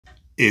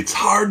It's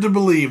hard to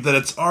believe that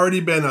it's already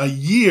been a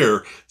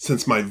year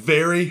since my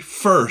very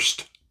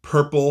first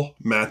purple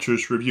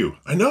mattress review.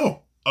 I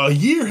know, a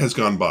year has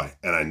gone by,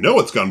 and I know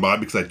it's gone by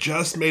because I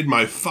just made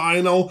my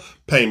final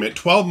payment,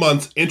 12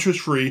 months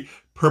interest-free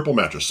purple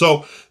mattress.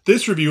 So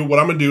this review, what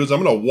I'm going to do is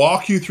I'm going to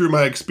walk you through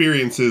my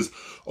experiences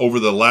over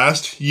the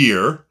last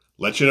year,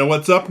 let you know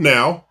what's up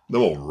now, then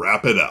we'll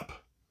wrap it up.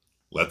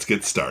 Let's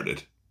get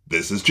started.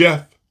 This is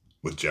Jeff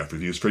with Jeff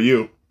Reviews for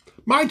You.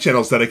 My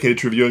channel is dedicated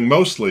to reviewing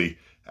mostly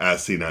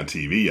as seen on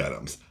TV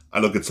items. I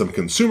look at some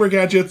consumer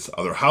gadgets,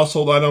 other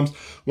household items.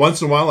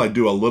 Once in a while, I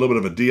do a little bit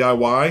of a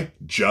DIY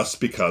just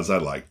because I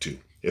like to.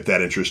 If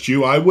that interests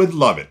you, I would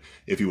love it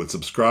if you would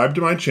subscribe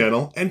to my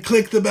channel and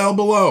click the bell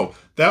below.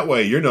 That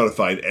way, you're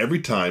notified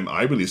every time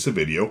I release a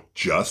video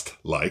just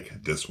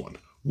like this one.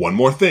 One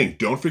more thing,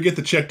 don't forget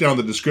to check down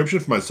the description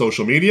for my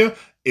social media,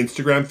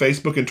 Instagram,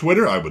 Facebook, and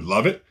Twitter. I would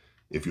love it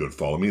if you would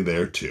follow me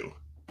there too.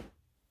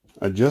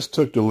 I just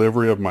took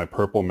delivery of my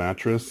purple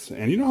mattress,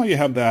 and you know how you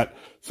have that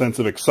sense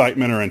of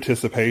excitement or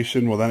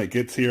anticipation? Well, then it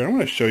gets here. I want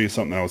to show you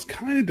something I was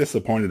kind of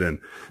disappointed in.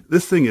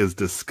 This thing is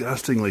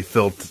disgustingly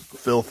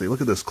filthy.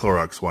 Look at this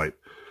Clorox wipe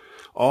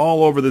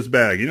all over this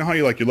bag. You know how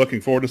you're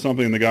looking forward to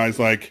something, and the guy's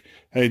like,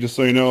 hey, just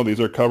so you know,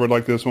 these are covered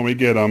like this when we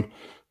get them.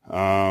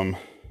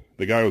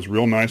 The guy was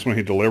real nice when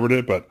he delivered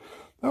it, but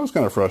that was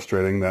kind of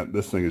frustrating that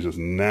this thing is just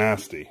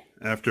nasty.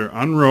 After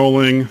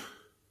unrolling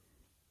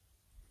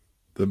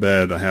the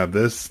bed, I have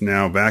this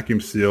now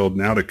vacuum sealed.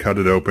 Now to cut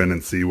it open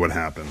and see what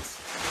happens.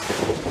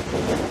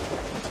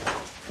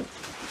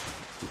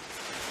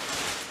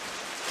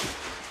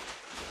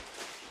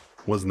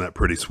 Wasn't that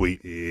pretty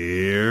sweet?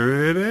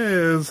 Here it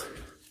is.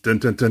 Dun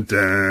dun dun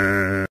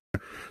dun.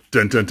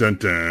 Dun dun dun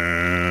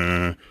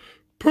dun.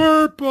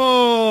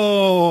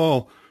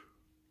 Purple!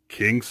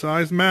 King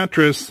size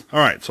mattress. All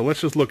right, so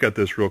let's just look at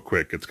this real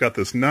quick. It's got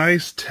this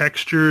nice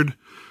textured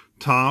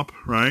top,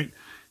 right?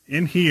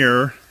 In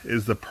here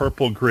is the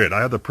purple grid.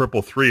 I have the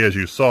purple 3 as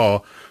you saw.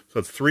 So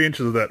it's 3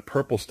 inches of that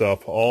purple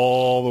stuff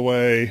all the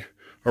way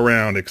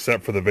around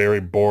except for the very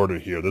border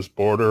here. This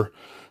border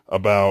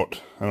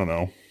about, I don't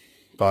know,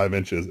 5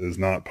 inches is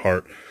not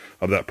part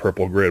of that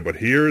purple grid. But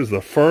here's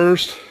the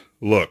first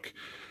look.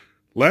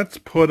 Let's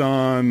put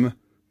on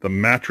the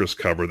mattress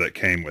cover that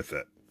came with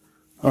it.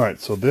 All right,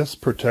 so this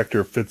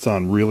protector fits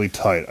on really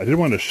tight. I did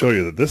want to show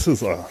you that this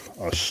is a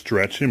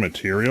stretchy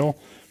material,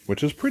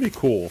 which is pretty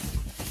cool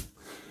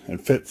and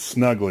fits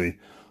snugly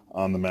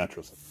on the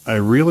mattress. I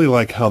really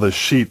like how the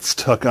sheets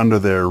tuck under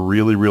there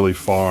really, really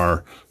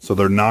far, so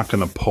they're not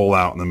going to pull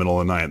out in the middle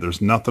of the night.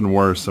 There's nothing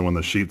worse than when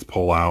the sheets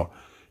pull out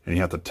and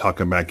you have to tuck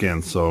them back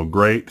in. So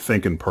great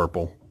thinking,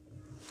 Purple.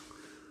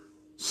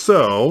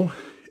 So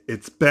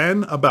it's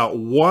been about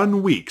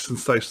 1 week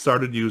since I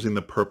started using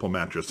the purple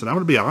mattress, and I'm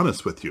going to be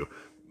honest with you,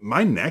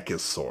 my neck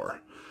is sore.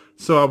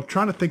 So I'm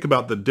trying to think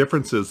about the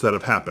differences that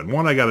have happened.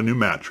 One, I got a new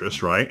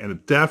mattress, right? And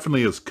it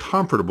definitely is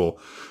comfortable,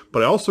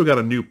 but I also got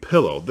a new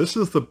pillow. This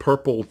is the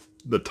purple,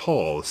 the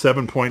tall,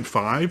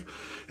 7.5,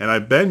 and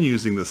I've been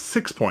using the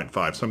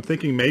 6.5. So I'm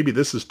thinking maybe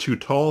this is too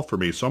tall for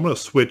me. So I'm going to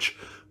switch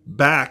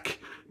back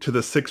to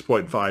the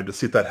 6.5 to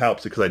see if that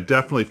helps, because I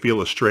definitely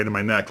feel a strain in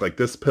my neck. Like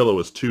this pillow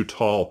is too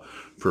tall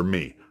for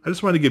me. I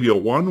just wanted to give you a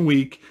 1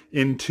 week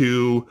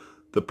into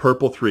the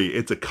purple 3.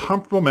 It's a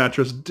comfortable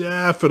mattress,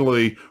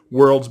 definitely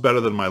worlds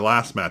better than my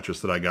last mattress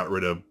that I got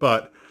rid of,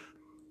 but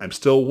I'm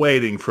still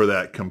waiting for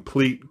that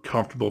complete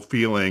comfortable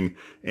feeling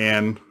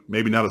and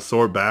maybe not a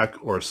sore back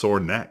or a sore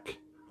neck.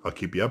 I'll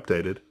keep you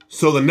updated.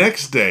 So the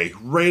next day,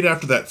 right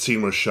after that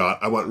scene was shot,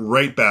 I went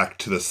right back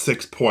to the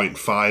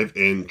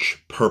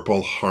 6.5-inch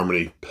Purple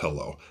Harmony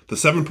pillow. The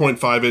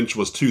 7.5-inch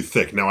was too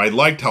thick. Now, I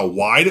liked how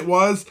wide it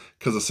was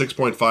because the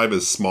 6.5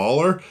 is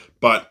smaller,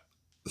 but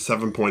the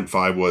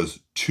 7.5 was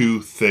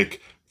too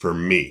thick for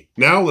me.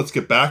 Now let's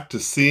get back to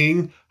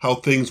seeing how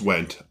things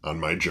went on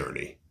my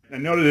journey. I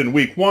noted in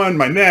week 1,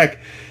 my neck,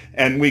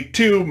 and week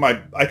 2,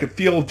 I could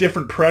feel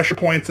different pressure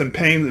points and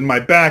pain in my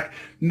back.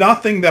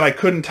 Nothing that I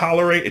couldn't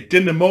tolerate. It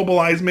didn't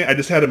immobilize me. I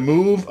just had to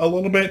move a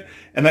little bit,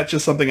 and that's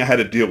just something I had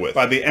to deal with.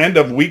 By the end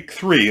of week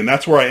 3, and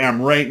that's where I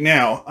am right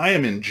now, I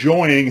am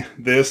enjoying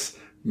this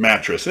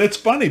mattress. And it's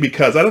funny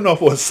because I don't know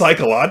if it was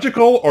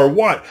psychological or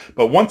what,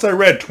 but once I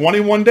read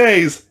 21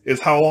 days is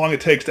how long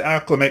it takes to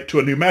acclimate to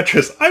a new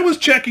mattress, I was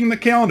checking the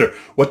calendar.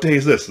 What day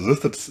is this? Is this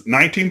the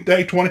 19th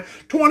day?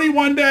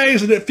 21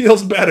 days, and it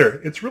feels better.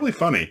 It's really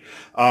funny.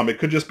 It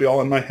could just be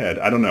all in my head.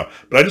 I don't know.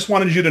 But I just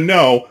wanted you to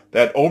know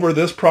that over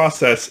this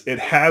process, it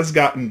has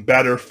gotten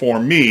better for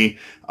me,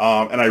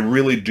 and I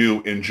really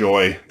do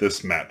enjoy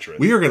this mattress.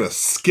 We are going to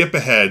skip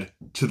ahead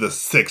to the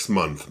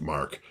 6-month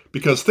mark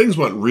because things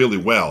went really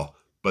well.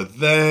 But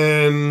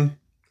then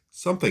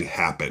something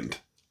happened.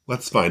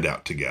 Let's find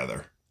out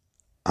together.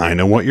 I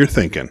know what you're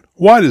thinking.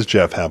 Why does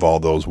Jeff have all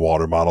those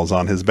water bottles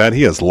on his bed?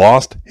 He has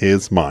lost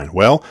his mind.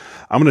 Well,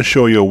 I'm going to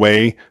show you a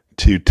way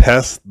to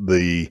test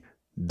the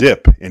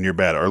dip in your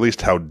bed, or at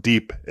least how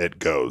deep it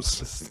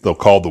goes. They'll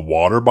call the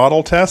water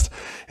bottle test.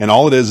 And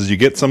all it is you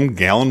get some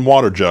gallon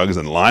water jugs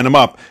and line them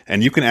up,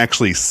 and you can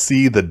actually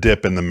see the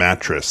dip in the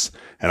mattress.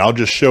 And I'll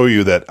just show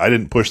you that I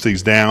didn't push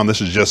these down.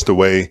 This is just the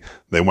way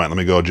they went. Let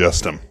me go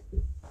adjust them.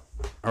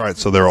 All right,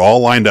 so they're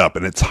all lined up,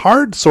 and it's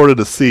hard sort of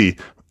to see.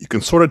 You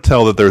can sort of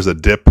tell that there's a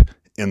dip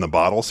in the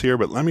bottles here,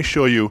 but let me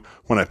show you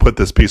when I put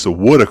this piece of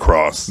wood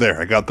across.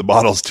 There, I got the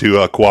bottles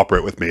to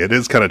cooperate with me. It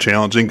is kind of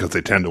challenging because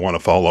they tend to want to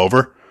fall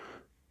over.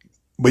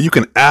 But you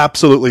can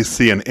absolutely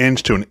see an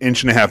inch to an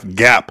inch and a half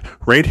gap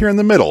right here in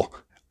the middle.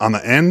 On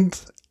the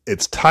end,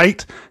 it's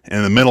tight, and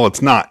in the middle,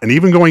 it's not. And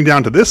even going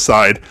down to this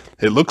side,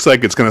 it looks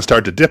like it's going to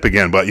start to dip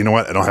again, but you know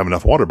what? I don't have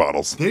enough water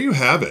bottles. There you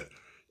have it.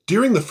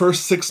 During the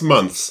first 6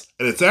 months,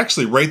 and it's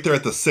actually right there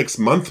at the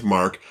 6-month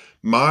mark,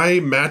 my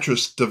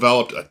mattress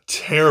developed a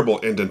terrible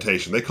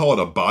indentation. They call it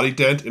a body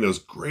dent, and it was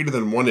greater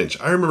than 1 inch.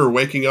 I remember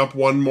waking up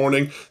one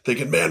morning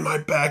thinking, man, my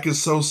back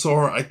is so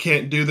sore. I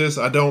can't do this.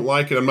 I don't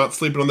like it. I'm not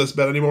sleeping on this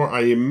bed anymore.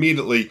 I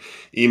immediately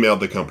emailed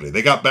the company.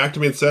 They got back to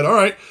me and said, all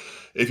right,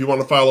 if you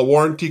want to file a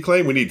warranty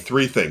claim, we need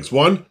 3 things.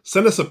 1,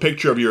 send us a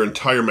picture of your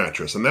entire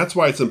mattress. And that's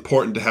why it's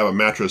important to have a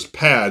mattress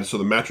pad so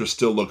the mattress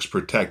still looks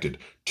protected.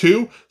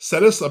 2,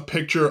 send us a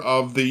picture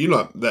of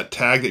the, that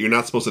tag that you're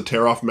not supposed to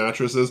tear off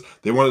mattresses.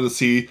 They wanted to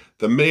see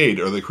the made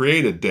or the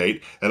created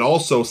date. And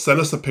also send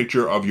us a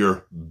picture of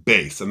your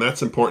base. And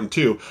that's important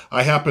too.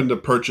 I happened to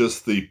purchase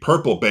the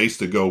purple base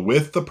to go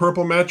with the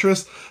purple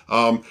mattress.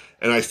 And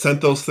I sent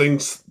those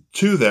things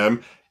to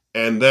them.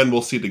 And then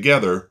we'll see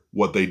together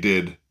what they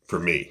did for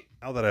me.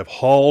 Now that I've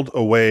hauled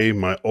away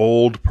my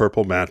old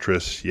purple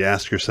mattress, you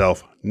ask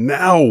yourself,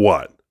 now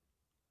what?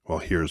 Well,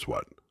 here's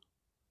what.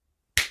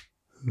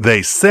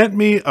 They sent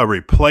me a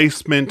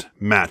replacement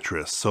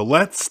mattress. So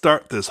let's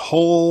start this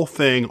whole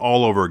thing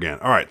all over again.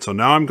 All right, so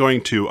now I'm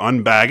going to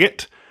unbag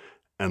it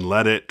and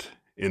let it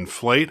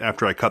inflate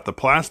after I cut the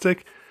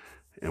plastic.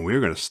 And we're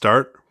going to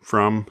start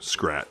from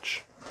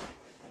scratch.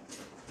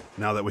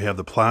 Now that we have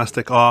the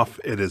plastic off,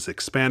 it is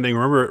expanding.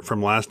 Remember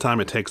from last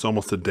time, it takes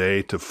almost a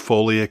day to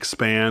fully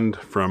expand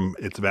from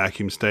its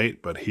vacuum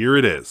state, but here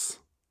it is,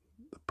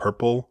 the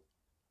Purple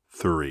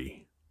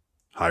 3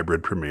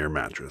 Hybrid Premier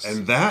Mattress.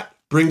 And that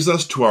brings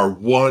us to our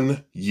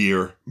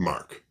 1-year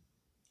mark.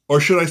 Or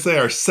should I say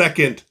our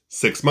second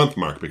 6-month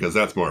mark, because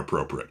that's more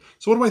appropriate.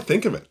 So what do I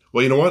think of it?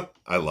 Well, you know what?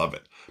 I love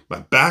it. My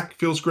back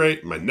feels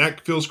great. My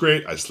neck feels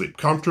great. I sleep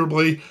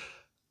comfortably.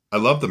 I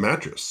love the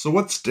mattress. So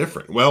what's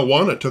different? Well,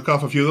 1, I took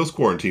off a few of those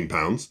quarantine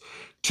pounds.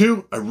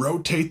 2, I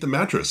rotate the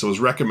mattress. It was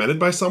recommended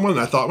by someone,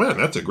 and I thought, man,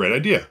 that's a great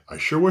idea. I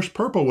sure wish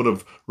Purple would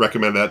have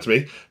recommended that to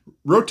me.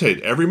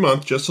 Rotate every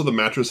month just so the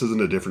mattress is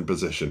in a different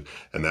position,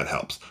 and that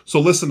helps.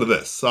 So listen to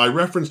this. So I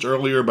referenced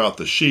earlier about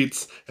the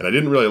sheets, and I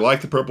didn't really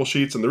like the Purple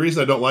sheets, and the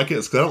reason I don't like it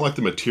is because I don't like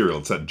the material.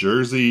 It's that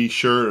jersey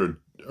shirt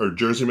or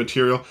jersey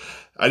material.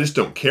 I just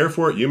don't care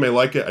for it. You may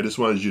like it. I just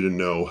wanted you to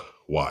know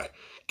why.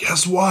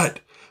 Guess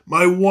what?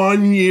 My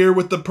 1 year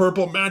with the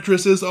Purple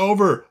mattress is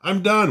over.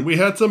 I'm done. We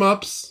had some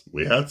ups,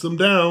 we had some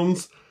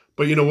downs,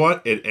 but you know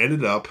what? It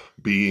ended up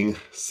being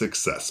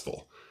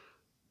successful.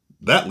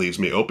 That leaves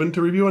me open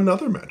to review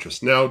another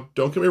mattress. Now,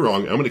 don't get me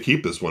wrong, I'm going to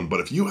keep this one, but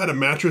if you had a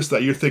mattress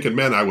that you're thinking,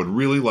 man, I would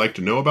really like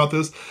to know about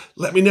this,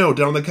 let me know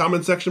down in the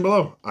comment section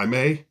below. I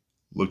may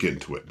look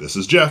into it. This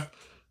is Jeff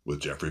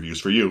with Jeff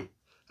Reviews for You.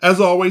 As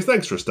always,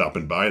 thanks for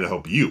stopping by, and I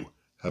hope you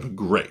have a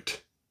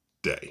great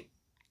day.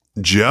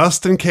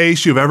 Just in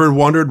case you've ever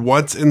wondered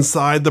what's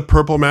inside the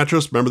Purple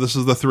mattress, remember this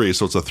is the 3,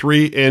 so it's a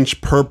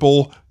 3-inch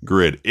purple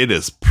grid. It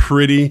is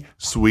pretty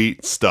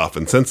sweet stuff,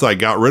 and since I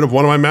got rid of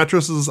one of my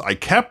mattresses, I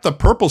kept the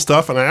purple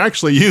stuff, and I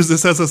actually use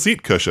this as a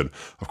seat cushion.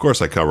 Of course,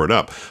 I cover it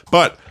up,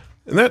 but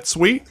isn't that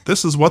sweet?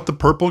 This is what the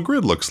purple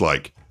grid looks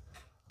like.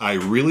 I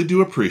really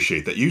do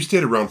appreciate that you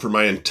stayed around for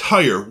my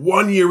entire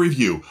 1-year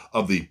review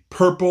of the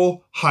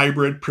Purple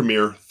Hybrid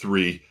Premier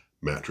 3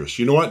 mattress.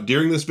 You know what?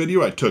 During this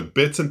video, I took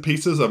bits and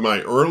pieces of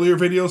my earlier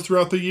videos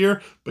throughout the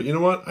year, but you know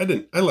what?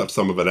 I left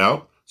some of it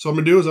out. So what I'm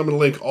going to do is I'm going to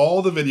link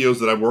all the videos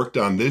that I've worked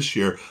on this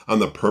year on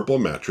the Purple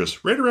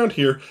mattress right around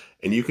here,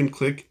 and you can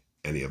click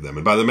any of them.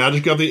 And by the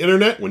magic of the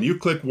internet, when you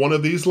click one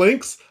of these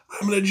links,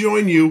 I'm going to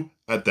join you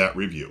at that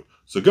review.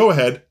 So go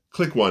ahead,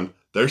 click one.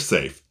 They're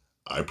safe.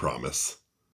 I promise.